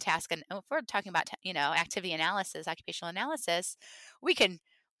task, and if we're talking about activity analysis, occupational analysis, we can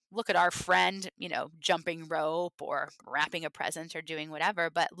look at our friend, jumping rope or wrapping a present or doing whatever,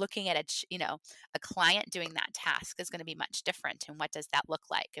 but looking at a client doing that task is going to be much different. And what does that look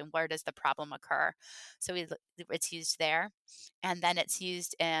like? And where does the problem occur? So it's used there, and then it's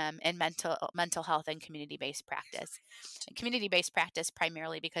used in mental health and community-based practice. Community-based practice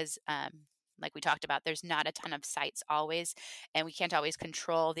primarily because like we talked about, there's not a ton of sites always, and we can't always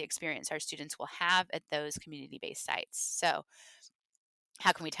control the experience our students will have at those community-based sites. So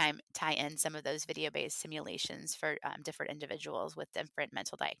how can we tie in some of those video-based simulations for different individuals with different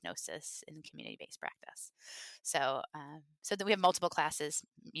mental diagnosis in community-based practice? So that we have multiple classes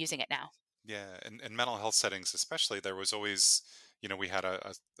using it now. Yeah, and in mental health settings especially, there was always, we had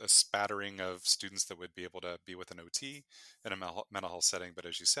a spattering of students that would be able to be with an OT in a mental health setting. But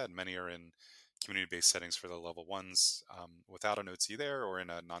as you said, many are in community-based settings for the level ones without an OT there, or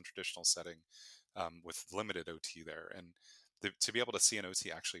in a non-traditional setting with limited OT there. And to be able to see an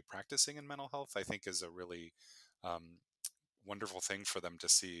OT actually practicing in mental health, I think is a really um, wonderful thing for them to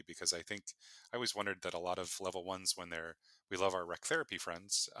see, because I think I always wondered that a lot of level ones, we love our rec therapy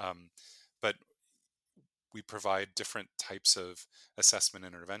friends, but we provide different types of assessment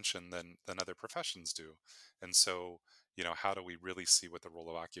intervention than other professions do. And so, how do we really see what the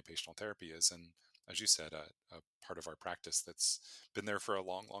role of occupational therapy is? And as you said, a part of our practice that's been there for a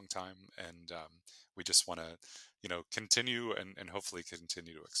long, long time. And we just want to, continue and hopefully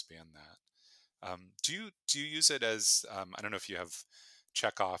continue to expand that. Do you use it as, I don't know if you have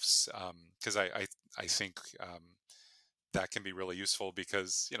checkoffs, because I think that can be really useful,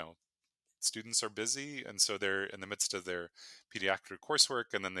 because students are busy, and so they're in the midst of their pediatric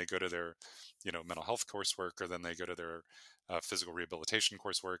coursework, and then they go to their mental health coursework, or then they go to their physical rehabilitation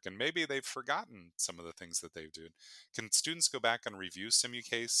coursework, and maybe they've forgotten some of the things that they've done. Can students go back and review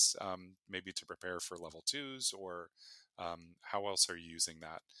SimuCase, maybe to prepare for level twos, or how else are you using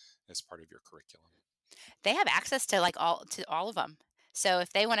that as part of your curriculum? They have access to all of them. So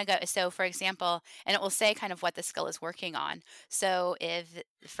if they want to go, so for example, and it will say kind of what the skill is working on. So if,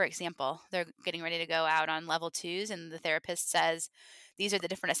 for example, they're getting ready to go out on level twos, and the therapist says, these are the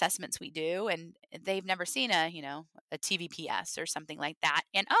different assessments we do, and they've never seen a TVPS or something like that.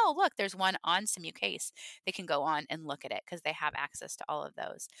 And oh, look, there's one on SimuCase. They can go on and look at it because they have access to all of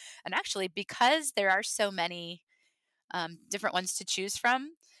those. And actually, because there are so many different ones to choose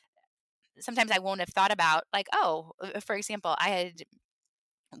from, sometimes I won't have thought about, like, oh, for example,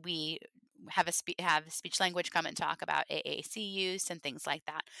 we have speech language come and talk about AAC use and things like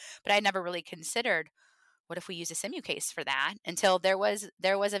that, but I never really considered, what if we use a SimuCase for that, until there was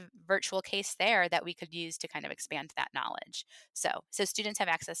a virtual case there that we could use to kind of expand that knowledge. So students have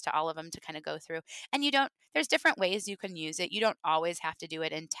access to all of them to kind of go through, and there's different ways you can use it. You don't always have to do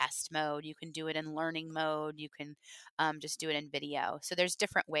it in test mode. You can do it in learning mode. You can just do it in video. So there's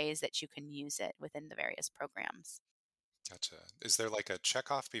different ways that you can use it within the various programs. Gotcha. Is there like a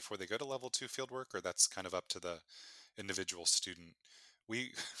checkoff before they go to level two fieldwork, or that's kind of up to the individual student?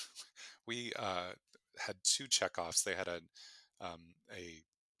 We we had two checkoffs. They had a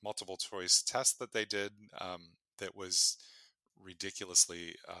multiple choice test that they did, that was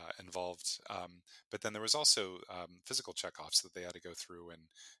ridiculously involved, but then there was also physical checkoffs that they had to go through,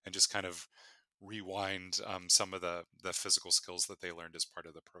 and just kind of rewind some of the physical skills that they learned as part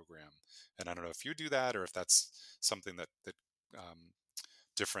of the program. And I don't know if you do that, or if that's something that um,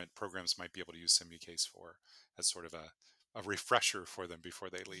 different programs might be able to use SimuCase for, as sort of a refresher for them before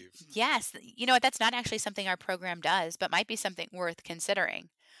they leave. Yes, you know what? That's not actually something our program does, but might be something worth considering,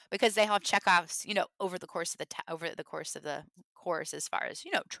 because they have checkoffs, over the course of the course, as far as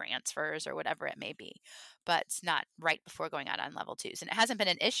transfers or whatever it may be. But it's not right before going out on level twos, and it hasn't been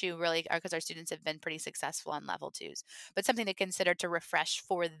an issue really because our students have been pretty successful on level twos. But something to consider to refresh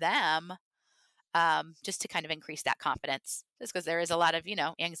for them, just to kind of increase that confidence, just because there is a lot of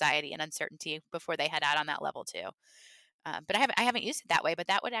anxiety and uncertainty before they head out on that level two. But I haven't used it that way, but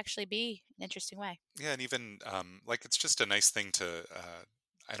that would actually be an interesting way. Yeah, and even like, it's just a nice thing to.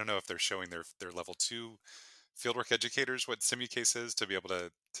 I don't know if they're showing their level two fieldwork educators what SimuCase is, to be able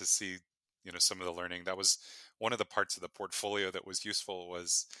to see some of the learning. That was one of the parts of the portfolio that was useful,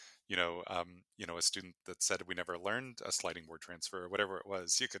 was a student that said, we never learned a sliding board transfer, or whatever it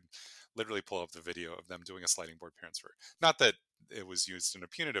was. You could literally pull up the video of them doing a sliding board transfer. Not that it was used in a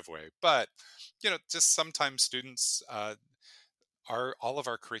punitive way, but just sometimes students, all of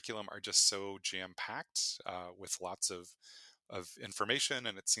our curriculum are just so jam packed with lots of information,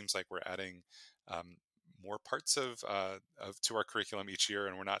 and it seems like we're adding um, more parts of to our curriculum each year,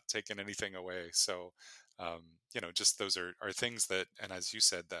 and we're not taking anything away. So just those are things that, and as you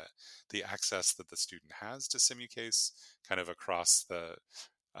said, that the access that the student has to SimuCase kind of across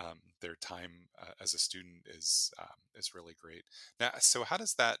their time as a student is really great. Now, so how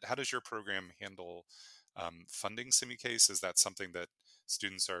does your program handle funding SimuCase? Is that something that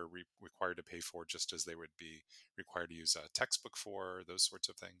students are required to pay for, just as they would be required to use a textbook for those sorts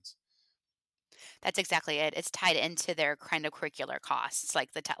of things? That's exactly it. It's tied into their kind of curricular costs, like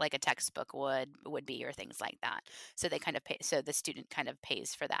like a textbook would be, or things like that. So they kind of pay. So the student kind of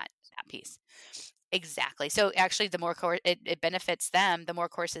pays for that piece. Exactly. So actually, the more it benefits them, the more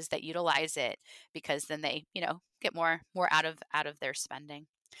courses that utilize it, because then they get more out of their spending.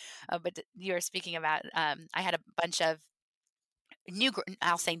 But you were speaking about, I had a bunch of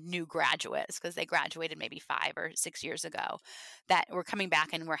I'll say new graduates, because they graduated maybe 5 or 6 years ago, that were coming back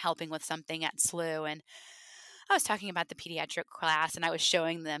and were helping with something at SLU. And I was talking about the pediatric class, and I was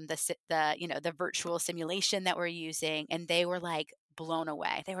showing them the virtual simulation that we're using, and they were like blown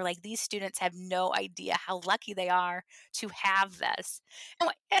away. They were like, these students have no idea how lucky they are to have this.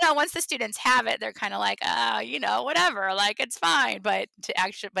 And once the students have it, they're kind of like, whatever, like it's fine. But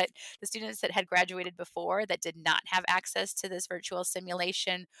the students that had graduated before that did not have access to this virtual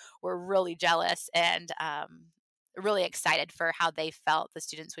simulation were really jealous, and really excited for how they felt the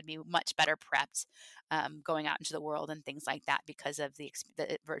students would be much better prepped, going out into the world and things like that, because of the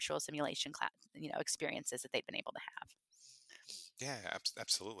virtual simulation class, experiences that they've been able to have. Yeah,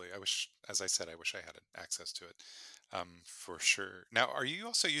 absolutely. As I said, I wish I had access to it, for sure. Now, are you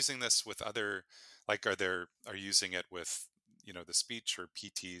also using this with other, like, are you using it with, the speech or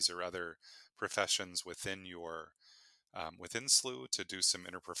PTs or other professions within your, within SLU to do some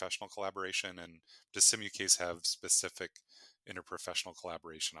interprofessional collaboration? And does SimuCase have specific interprofessional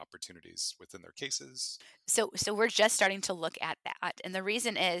collaboration opportunities within their cases? So we're just starting to look at that, and the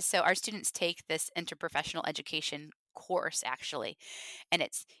reason is, so our students take this interprofessional education course, actually, and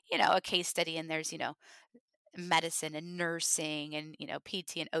it's a case study, and there's medicine and nursing and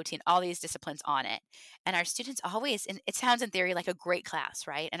PT and OT and all these disciplines on it. And our students always, and it sounds in theory like a great class,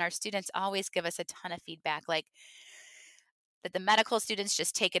 right? And our students always give us a ton of feedback, like that the medical students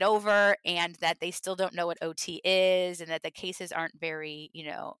just take it over, and that they still don't know what OT is, and that the cases aren't very,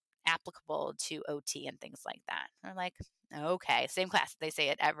 applicable to OT and things like that. And I'm like, okay, same class. They say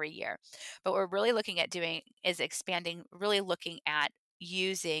it every year. But what we're really looking at doing is expanding, really looking at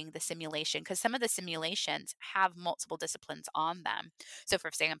using the simulation, because some of the simulations have multiple disciplines on them. So for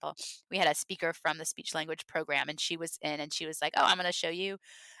example, we had a speaker from the speech language program, and she was in, and she was like, oh, I'm going to show you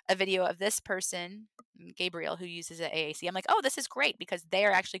a video of this person, Gabriel, who uses an AAC. I'm like, oh, this is great, because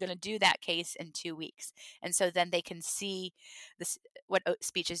they're actually going to do that case in 2 weeks. And so then they can see this, what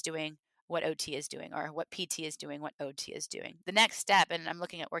speech is doing, what OT is doing, or what PT is doing, what OT is doing. The next step, and I'm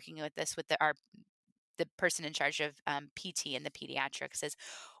looking at working with this with the person in charge of PT in the pediatrics, is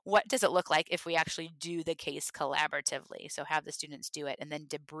what does it look like if we actually do the case collaboratively? So have the students do it and then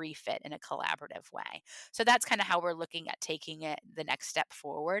debrief it in a collaborative way. So that's kind of how we're looking at taking it the next step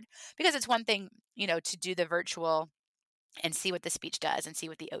forward, because it's one thing, to do the virtual and see what the speech does and see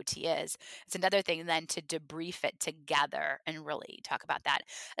what the OT is. It's another thing then to debrief it together and really talk about that,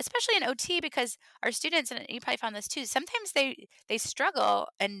 especially in OT, because our students, and you probably found this too, sometimes they struggle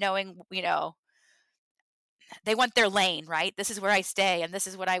in knowing, they want their lane, right? This is where I stay and this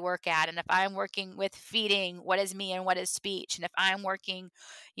is what I work at. And if I'm working with feeding, what is me and what is speech? And if I'm working,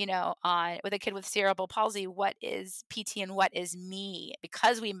 on with a kid with cerebral palsy, what is PT and what is me?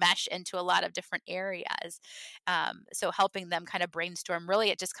 Because we mesh into a lot of different areas. So helping them kind of brainstorm, really,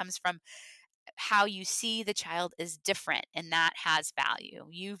 it just comes from how you see the child is different, and that has value.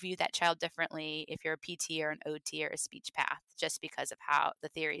 You view that child differently if you're a PT or an OT or a speech path, just because of how the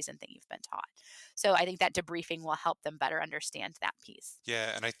theories and things you've been taught. So I think that debriefing will help them better understand that piece.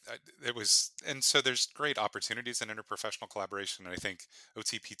 Yeah, and it was, and so there's great opportunities in interprofessional collaboration. And I think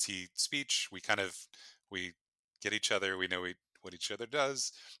OTPT speech, we get each other, we know what each other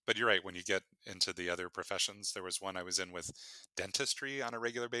does. But you're right, when you get into the other professions, there was one I was in with dentistry on a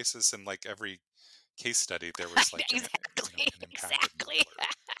regular basis, and like every case study, there was like Exactly. an impacted Exactly. meal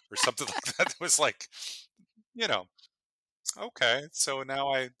or something like that. It was like, you know, okay, so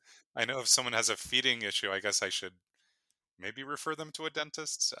now I know if someone has a feeding issue, I guess I should maybe refer them to a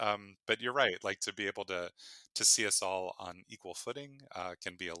dentist. But you're right, like to be able to see us all on equal footing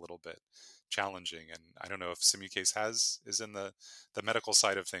can be a little bit challenging. And I don't know if SimuCase is in the medical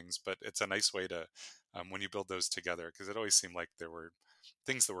side of things, but it's a nice way to when you build those together, because it always seemed like there were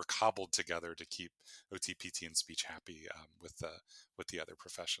things that were cobbled together to keep OTPT and speech happy with the other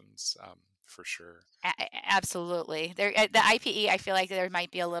professions, for sure. Absolutely. The IPE, I feel like there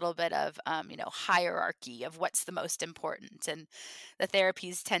might be a little bit of, hierarchy of what's the most important, and the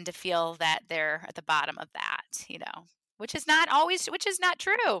therapies tend to feel that they're at the bottom of that. which is not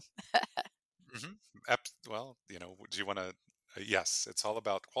true. Hmm. Well, do you want to? Yes, it's all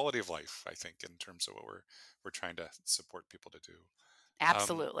about quality of life, I think, in terms of what we're trying to support people to do. Um,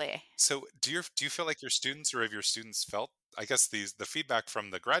 Absolutely. so do you feel like your students, or have your students felt, I guess the feedback from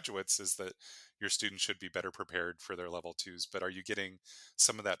the graduates is that your students should be better prepared for their level twos, but are you getting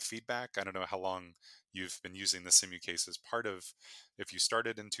some of that feedback? I don't know how long you've been using the SimuCase as part of, if you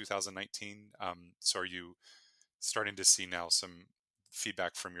started in 2019. So are you starting to see now some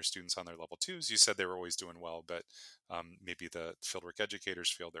feedback from your students on their level twos? You said they were always doing well, but maybe the fieldwork educators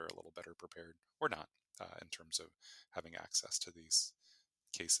feel they're a little better prepared or not, in terms of having access to these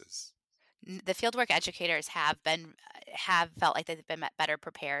cases. The fieldwork educators have felt like they've been better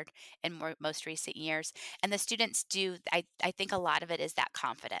prepared in most recent years, and the students do. I think a lot of it is that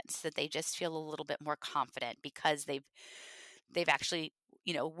confidence that they just feel a little bit more confident because they've actually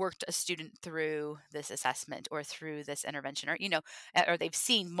worked a student through this assessment or through this intervention, or or they've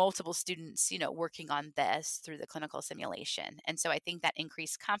seen multiple students working on this through the clinical simulation. And so I think that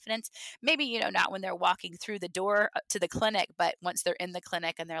increased confidence, maybe not when they're walking through the door to the clinic, but once they're in the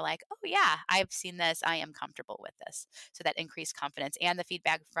clinic and they're like, oh yeah, I've seen this, I am comfortable with this. So that increased confidence, and the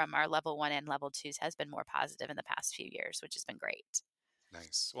feedback from our level 1 and level 2s has been more positive in the past few years, which has been great.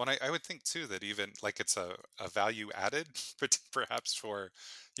 Nice. Well, and I would think too that even like it's a value added, perhaps for,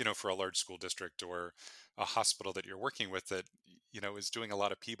 for a large school district or a hospital that you're working with that, is doing a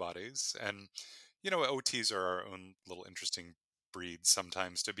lot of Peabodies. And, OTs are our own little interesting breed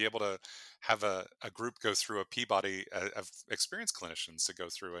sometimes, to be able to have a group go through a Peabody of experienced clinicians to go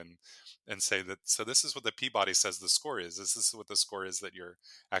through and say that, so this is what the Peabody says the score is. This is what the score is that you're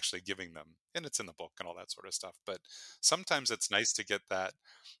actually giving them. And it's in the book and all that sort of stuff. But sometimes it's nice to get that,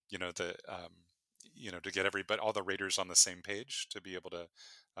 the to get but all the raters on the same page to be able to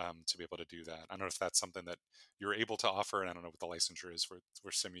do that. I don't know if that's something that you're able to offer, and I don't know what the licensure is for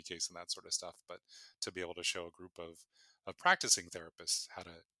SimuCase and that sort of stuff, but to be able to show a group of practicing therapists how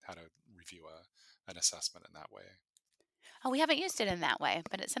to review an assessment in that way. Oh, we haven't used it in that way,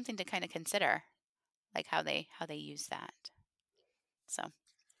 but it's something to kind of consider, like how they use that. So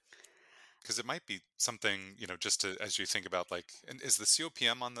Because it might be something, just to, as you think about, like, and is the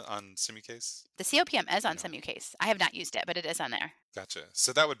COPM on SimuCase? the COPM is You on know, SimuCase. I have not used it, but it is on there. Gotcha.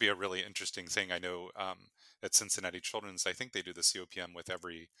 So that would be a really interesting thing. I know at Cincinnati Children's, I think they do the COPM with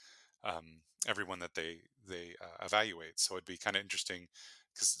everyone that they evaluate. So it'd be kind of interesting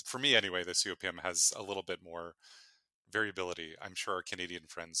because for me anyway, the COPM has a little bit more variability. I'm sure our Canadian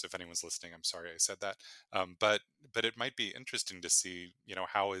friends, if anyone's listening, I'm sorry I said that. But it might be interesting to see,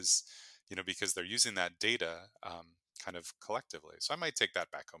 how is, because they're using that data kind of collectively. So I might take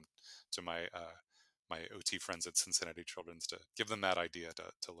that back home to my OT friends at Cincinnati Children's to give them that idea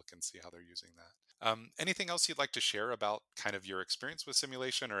to look and see how they're using that. Anything else you'd like to share about kind of your experience with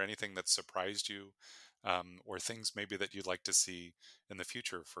simulation, or anything that surprised you, or things maybe that you'd like to see in the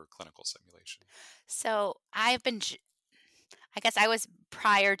future for clinical simulation? So I guess I was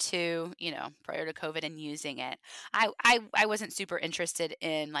prior to COVID and using it. I wasn't super interested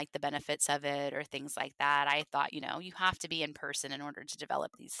in like the benefits of it or things like that. I thought, you have to be in person in order to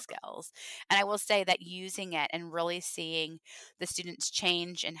develop these skills. And I will say that using it and really seeing the students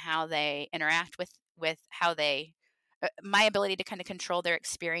change and how they interact with how they my ability to kind of control their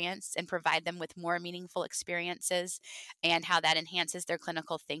experience and provide them with more meaningful experiences and how that enhances their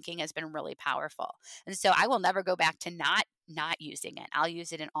clinical thinking has been really powerful. And so I will never go back to not using it. I'll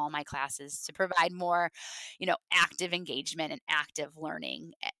use it in all my classes to provide more, active engagement and active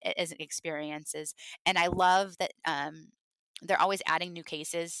learning as experiences. And I love that they're always adding new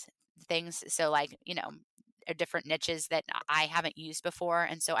cases, things. So like, different niches that I haven't used before.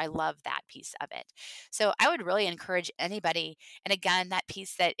 And so I love that piece of it. So I would really encourage anybody. And again, that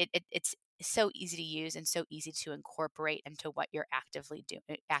piece that it's so easy to use and so easy to incorporate into what you're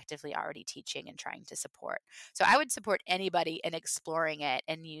actively already teaching and trying to support. So I would support anybody in exploring it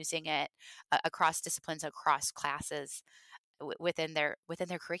and using it across disciplines, across classes within their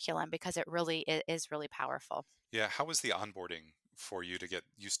curriculum, because it really is really powerful. Yeah, how was the onboarding for you to get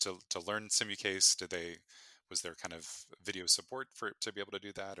used to learn SimuCase? Was there kind of video support for to be able to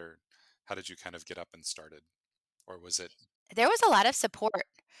do that, or how did you kind of get up and started, or was it? There was a lot of support.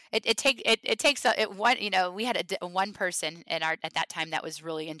 It takes one, we had one person at that time that was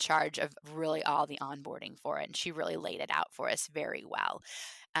really in charge of really all the onboarding for it, and she really laid it out for us very well.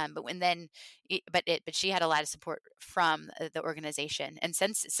 But she had a lot of support from the organization. And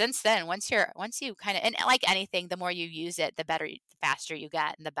since then, once you kind of, and like anything, the more you use it, the better, the faster you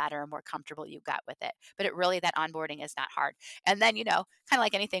get, and the better and more comfortable you got with it. But that onboarding is not hard. And then, kind of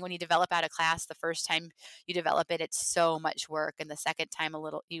like anything, when you develop out a class, the first time you develop it, it's so much work, and the second time a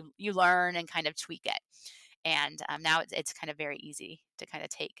little you learn and kind of tweak it. And now it's kind of very easy to kind of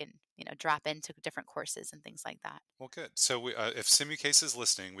take and drop into different courses and things like that. Well, good. So if Simulcase is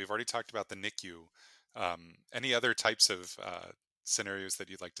listening, we've already talked about the NICU. Any other types of scenarios that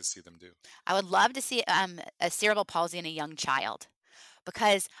you'd like to see them do? I would love to see a cerebral palsy in a young child,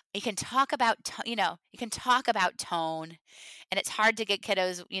 because you can talk about tone, and it's hard to get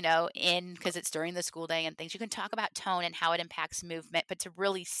kiddos in, because it's during the school day and things. You can talk about tone and how it impacts movement, but to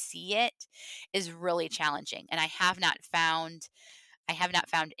really see it is really challenging. And I have not found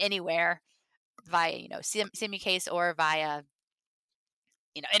anywhere via Simulcase or via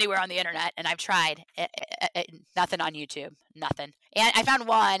anywhere on the internet, and I've tried nothing on YouTube, nothing. And I found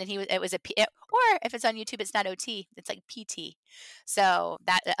one, and it was or if it's on YouTube, it's not OT, it's like PT. So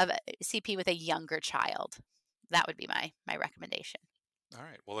that of a CP with a younger child, that would be my recommendation. All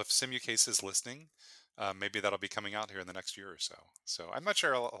right. Well, if Simulcase is listening, maybe that'll be coming out here in the next year or so. So I'm not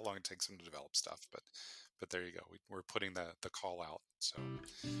sure how long it takes them to develop stuff, but there you go. We're putting the call out. So,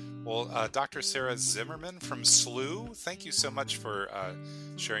 well, Dr. Sarah Zimmerman from SLU, thank you so much for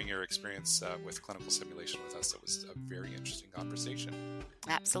sharing your experience with clinical simulation with us. It was a very interesting conversation.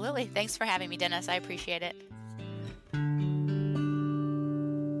 Absolutely. Thanks for having me, Dennis. I appreciate it.